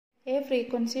A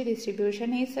frequency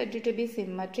distribution is said to be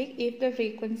symmetric if the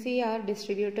frequency are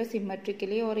distributed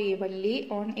symmetrically or evenly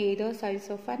on either sides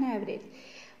of an average.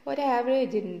 ഒരു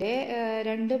ആവറേജിൻ്റെ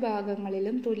രണ്ട്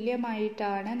ഭാഗങ്ങളിലും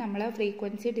തുല്യമായിട്ടാണ് നമ്മൾ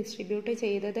frequency distribute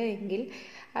ചെയ്തത് എങ്കിൽ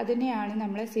അതിനെയാണ്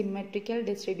നമ്മൾ സിമ്മട്രിക്കൽ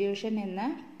ഡിസ്ട്രിബ്യൂഷൻ എന്ന്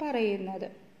പറയുന്നത്.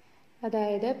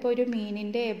 അതായത് ഇപ്പോൾ ഒരു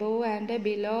മീനിൻ്റെ above and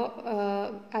below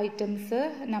items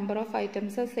number of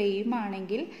items same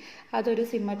ആണെങ്കിൽ അതൊരു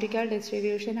സിമ്മട്രിക്കൽ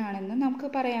ഡിസ്ട്രിബ്യൂഷൻ ആണെന്ന് നമുക്ക്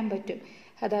പറയാൻ പറ്റും.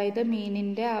 അതായത്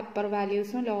മീനിൻ്റെ അപ്പർ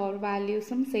വാല്യൂസും ലോവർ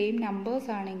വാല്യൂസും സെയിം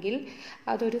നമ്പേഴ്സ് ആണെങ്കിൽ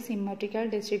അതൊരു സിമ്മട്രിക്കൽ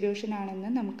ഡിസ്ട്രിബ്യൂഷൻ ആണെന്ന്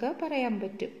നമുക്ക് പറയാൻ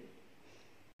പറ്റും.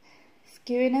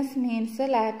 Skewness means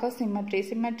lack of symmetry.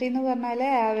 Symmetry എന്ന് പറഞ്ഞാൽ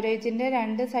ആവറേജിൻ്റെ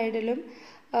രണ്ട് സൈഡിലും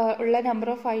ഉള്ള നമ്പർ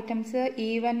ഓഫ് ഐറ്റംസ്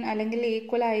ഈവൻ അല്ലെങ്കിൽ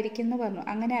ഈക്വൽ ആയിരിക്കും എന്ന് പറഞ്ഞു.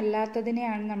 അങ്ങനെ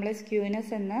അല്ലാത്തതിനെയാണ് നമ്മൾ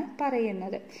സ്ക്യൂനെസ് എന്ന്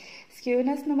പറയുന്നത്.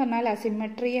 സ്ക്യൂനെസ് എന്ന് പറഞ്ഞാൽ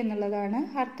അസിമ്മട്രി എന്നുള്ളതാണ്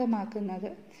അർത്ഥമാക്കുന്നത്.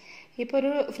 ഇപ്പോൾ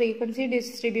ഒരു ഫ്രീക്വൻസി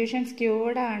ഡിസ്ട്രിബ്യൂഷൻ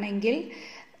സ്ക്യൂഡ് ആണെങ്കിൽ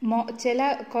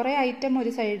കുറേ ഐറ്റം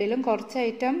ഒരു സൈഡിലും കുറച്ച്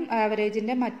ഐറ്റം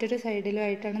ആവറേജിൻ്റെ മറ്റൊരു സൈഡിലും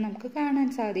ആയിട്ടാണ് നമുക്ക് കാണാൻ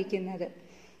സാധിക്കുന്നത്.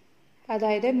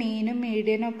 അതായത് മീനും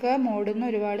മീഡിയനും ഒക്കെ മോഡുന്ന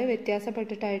ഒരുപാട്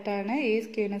വ്യത്യാസപ്പെട്ടിട്ടായിട്ടാണ് ഈ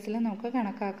സ്ക്യൂനെസ്സിൽ നമുക്ക്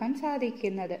കണക്കാക്കാൻ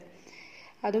സാധിക്കുന്നത്.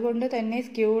 അതുകൊണ്ട് തന്നെ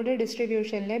സ്ക്യൂഡ്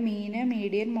ഡിസ്ട്രിബ്യൂഷനിലെ മീന്,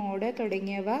 മീഡിയൻ, മോഡ്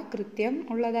തുടങ്ങിയവ കൃത്യം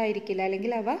ഉള്ളതായിരിക്കില്ല,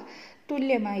 അല്ലെങ്കിൽ അവ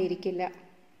തുല്യമായിരിക്കില്ല.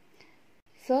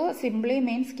 സോ സിംപ്ലി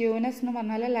മീൻസ് സ്ക്യൂനെസ് എന്ന്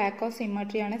പറഞ്ഞാൽ ലാക്ക് ഓഫ്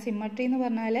സിമ്മട്രിയാണ്. സിമ്മട്രി എന്ന്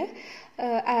പറഞ്ഞാൽ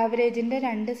ആവറേജിൻ്റെ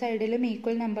രണ്ട് സൈഡിലും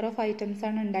ഈക്വൽ നമ്പർ ഓഫ് ഐറ്റംസ്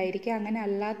ആണ് ഉണ്ടായിരിക്കുക. അങ്ങനെ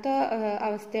അല്ലാത്ത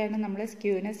അവസ്ഥയാണ് നമ്മൾ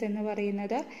സ്ക്യൂനെസ് എന്ന്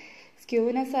പറയുന്നത്.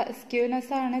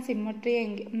 സ്ക്യൂനെസ് ആണ് സിമ്മട്രി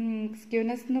എങ്കിൽ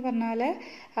സ്ക്യൂനെസ് എന്ന് പറഞ്ഞാൽ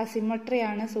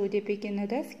അസിമ്മട്രിയാണ്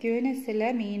സൂചിപ്പിക്കുന്നത്. സ്ക്യൂനെസ്സിൽ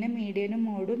മീനും മീഡിയനും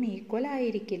മോഡും ഈക്വൽ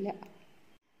ആയിരിക്കില്ല.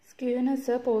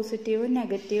 സ്ക്യൂനെസ് പോസിറ്റീവും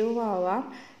നെഗറ്റീവും ആവാം.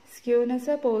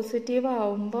 സ്ക്യൂനെസ് പോസിറ്റീവ്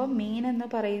ആവുമ്പോൾ മീൻ എന്ന്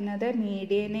പറയുന്നത്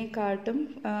മീഡിയനെക്കാട്ടും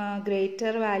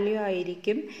ഗ്രേറ്റർ വാല്യൂ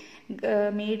ആയിരിക്കും.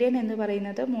 മീഡിയൻ എന്ന്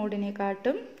പറയുന്നത്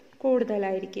മോഡിനെക്കാട്ടും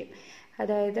കൂടുതലായിരിക്കും.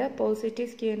 അതായത്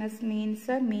positive skewness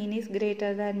means mean is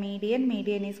greater than median,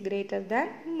 median is greater than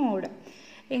mode.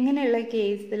 ഇങ്ങനെയുള്ള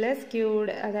കേസിൽ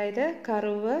സ്ക്യൂഡ്, അതായത്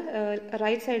കർവ്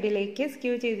റൈറ്റ് സൈഡിലേക്ക്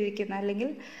സ്ക്യൂ ചെയ്തിരിക്കുന്ന അല്ലെങ്കിൽ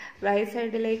റൈറ്റ്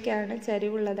സൈഡിലേക്കാണ്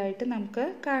ചരിവുള്ളതായിട്ട് നമുക്ക്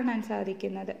കാണാൻ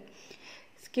സാധിക്കുന്നത്.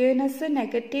 സ്ക്യൂനെസ്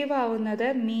നെഗറ്റീവ് ആവുന്നത്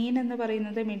മീൻ എന്ന്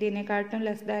പറയുന്നത് മീഡിയനെക്കാട്ടും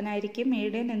ലെസ് ദാൻ ആയിരിക്കും,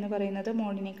 മീഡിയൻ എന്ന് പറയുന്നത്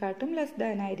മോഡിനെക്കാട്ടും ലെസ്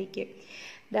ദാൻ ആയിരിക്കും.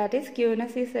 That is,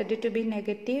 skewness is said to be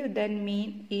negative, then mean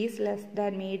is less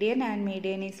than median and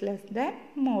median is less than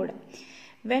mode.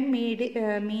 When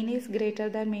mean is greater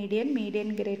than median, median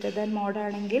greater than mode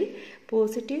ആണെങ്കിൽ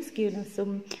positive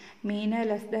സ്ക്യൂനെസ്സും mean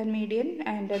less than median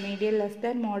and median less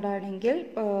than mode ആണെങ്കിൽ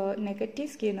negative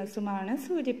സ്ക്യൂനെസ്സുമാണ്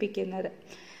സൂചിപ്പിക്കുന്നത്.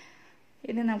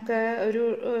 ഇനി നമുക്ക് ഒരു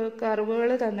കർവുകൾ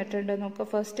തന്നിട്ടുണ്ട്. നോക്കുക,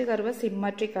 first curve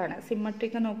symmetric ആണ്.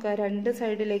 സിമ്മട്രിക് നോക്കുക, രണ്ട്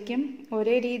സൈഡിലേക്കും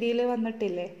ഒരേ രീതിയിൽ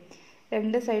വന്നിട്ടില്ലേ,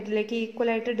 രണ്ട് സൈഡിലേക്ക്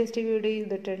ഈക്വലായിട്ട് ഡിസ്ട്രിബ്യൂട്ട്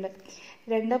ചെയ്തിട്ടുണ്ട്.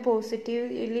 രണ്ട്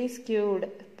പോസിറ്റീവ്ലി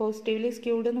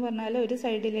സ്ക്യൂഡ് എന്ന് പറഞ്ഞാൽ ഒരു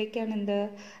സൈഡിലേക്കാണ്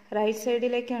റൈറ്റ്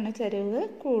സൈഡിലേക്കാണ് ചരിവ്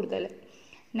കൂടുതൽ.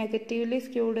 നെഗറ്റീവ്ലി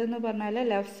സ്ക്യൂഡ് എന്ന് പറഞ്ഞാൽ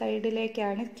ലെഫ്റ്റ്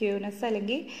സൈഡിലേക്കാണ് സ്ക്യൂനെസ്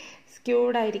അല്ലെങ്കിൽ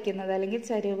സ്ക്യൂഡ് ആയിരിക്കുന്നത്, അല്ലെങ്കിൽ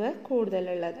ചരിവ്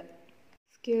കൂടുതലുള്ളത്.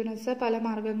 സ്ക്യൂനെസ് പല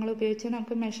മാർഗങ്ങൾ ഉപയോഗിച്ച്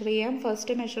നമുക്ക് മെഷർ ചെയ്യാം.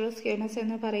 ഫസ്റ്റ് മെഷർ ഓഫ് സ്ക്യൂനെസ്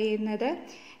എന്ന് പറയുന്നത്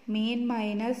മീൻ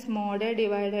minus mode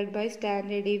divided by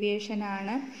standard deviation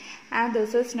ആണ്. And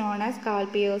this is known as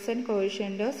call-Pearson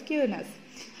coefficient of skewness.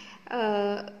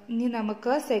 ഇനി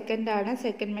നമുക്ക്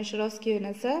second measure of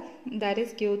skewness, that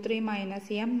is Q3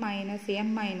 minus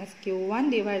M minus Q1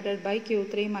 divided by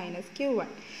Q3 minus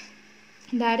Q1.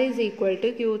 That is equal to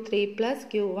Q3 plus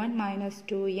Q1 minus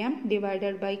 2m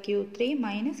divided by Q3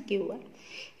 minus Q1.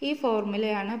 ഈ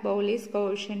ഫോർമുലയാണ് ബൗലീസ്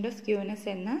coefficient of skewness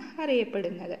എന്ന്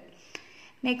അറിയപ്പെടുന്നത്.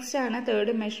 Next ആണ്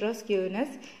third measure of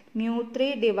skewness, μ3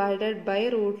 divided by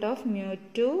root of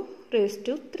μ2 raise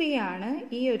to 3 ആണ്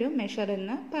ഈ ഒരു measure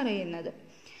എന്ന് പറയുന്നത്.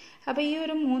 അപ്പോൾ ഈ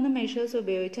ഒരു 3 മെഷേഴ്സ്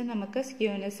ഉപയോഗിച്ച് നമുക്ക്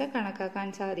സ്ക്യൂനെസ് കണക്കാക്കാൻ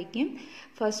സാധിക്കും.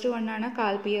 ഫസ്റ്റ് വൺ ആണ്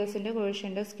കാൾ-പിയേഴ്സിന്റെ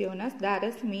coefficient of skewness, that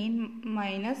is mean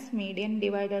minus median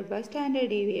divided by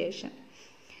standard deviation.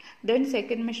 Then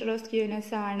second measure of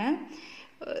skewness ആണ്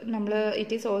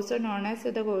it is also known as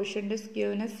the coefficient of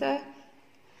skewness,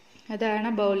 അതാണ്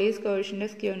ബൗലീസ് coefficient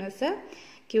of skewness,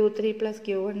 Q3 plus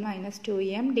Q1 minus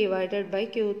 2m divided by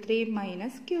Q3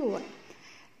 minus Q1.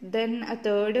 Then a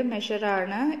third measure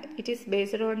ആണ്, it is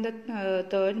based on the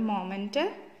third moment.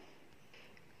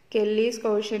 Kelly's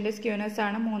coefficient of skewness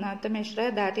ആണ് മൂന്നാമത്തെ measure,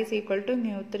 that is equal to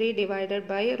μ3 divided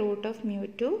by root of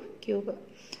μ2 cube.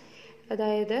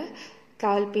 അതായത്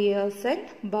call-Pearson,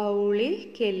 ബൗളി,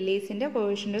 കെല്ലീസിന്റെ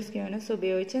coefficient of skewness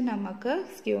ഉപയോഗിച്ച് നമുക്ക്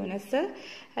skewness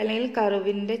അല്ലെങ്കിൽ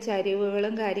കർവിന്റെ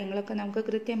ചരിവുകളും കാര്യങ്ങളൊക്കെ നമുക്ക്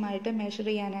കൃത്യമായിട്ട് മെഷർ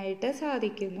ചെയ്യാനായിട്ട്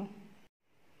സാധിക്കുന്നു.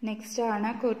 നെക്സ്റ്റ് ആണ്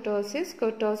കുർട്ടോസിസ്.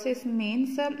 കുർട്ടോസിസ്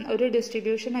മീൻസ് ഒരു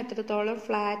ഡിസ്ട്രിബ്യൂഷൻ എത്രത്തോളം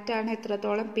ഫ്ലാറ്റ് ആണ്,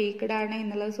 എത്രത്തോളം പീക്ക്ഡ് ആണ്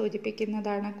എന്നുള്ളത്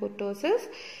സൂചിപ്പിക്കുന്നതാണ് കുർട്ടോസിസ്.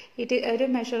 ഒരു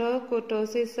measure of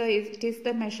കുർട്ടോസിസ് it is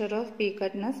the measure of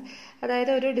പീക്കഡ്നെസ്.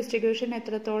 അതായത് ഒരു ഡിസ്ട്രിബ്യൂഷൻ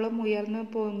എത്രത്തോളം ഉയർന്നു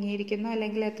പൊങ്ങിയിരിക്കുന്നു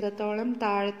അല്ലെങ്കിൽ എത്രത്തോളം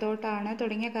താഴത്തോട്ടാണ്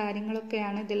തുടങ്ങിയ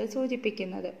കാര്യങ്ങളൊക്കെയാണ് ഇതിൽ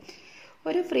സൂചിപ്പിക്കുന്നത്.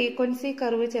 ഒരു ഫ്രീക്വൻസി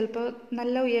കർവ് ചിലപ്പോൾ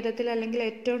നല്ല ഉയരത്തിൽ അല്ലെങ്കിൽ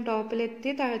ഏറ്റവും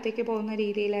ടോപ്പിലെത്തി താഴത്തേക്ക് പോകുന്ന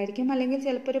രീതിയിലായിരിക്കും, അല്ലെങ്കിൽ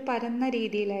ചിലപ്പോൾ ഒരു പരന്ന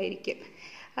രീതിയിലായിരിക്കും.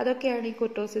 അതൊക്കെയാണ് ഈ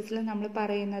കുർട്ടോസിസിൽ നമ്മൾ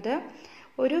പറയുന്നത്.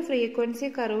 ഒരു ഫ്രീക്വൻസി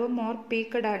കർവ് മോർ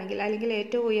പീക്ക്ഡ് ആണെങ്കിൽ അല്ലെങ്കിൽ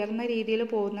ഏറ്റവും ഉയർന്ന രീതിയിൽ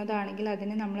പോകുന്നതാണെങ്കിൽ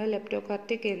അതിനെ നമ്മൾ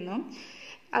ലെപ്റ്റോകോർട്ടിക് എന്നും,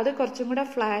 അത് കുറച്ചും കൂടെ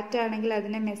ഫ്ലാറ്റ് ആണെങ്കിൽ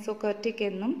അതിനെ മെസോകോർട്ടിക്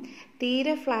എന്നും,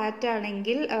 തീരെ ഫ്ലാറ്റ്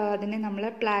ആണെങ്കിൽ അതിനെ നമ്മൾ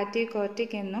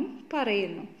പ്ലാറ്റികോർട്ടിക് എന്നും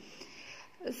പറയുന്നു.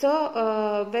 So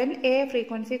when a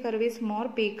frequency curve is more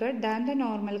peaked than the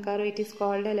normal curve, it is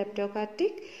called a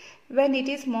leptokartic. When it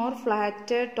is more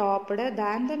flat topped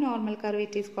than the normal curve,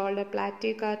 it is called a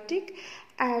platykartic.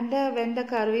 And when the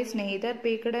curve is neither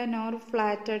peaked nor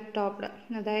flat topped,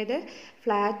 അതായത്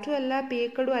ഫ്ലാറ്റും അല്ല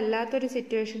പീക്കഡും അല്ലാത്തൊരു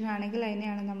situation ആണെങ്കിൽ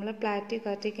അതിനെയാണ് നമ്മൾ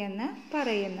പ്ലാറ്റികാർട്ടിക് എന്ന്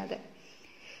പറയുന്നത്.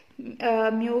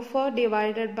 μ4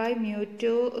 divided by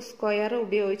μ2 square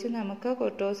ഉപയോഗിച്ച് നമുക്ക്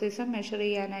കുർട്ടോസിസം മെഷർ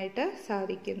ചെയ്യാനായിട്ട്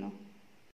സാധിക്കുന്നു.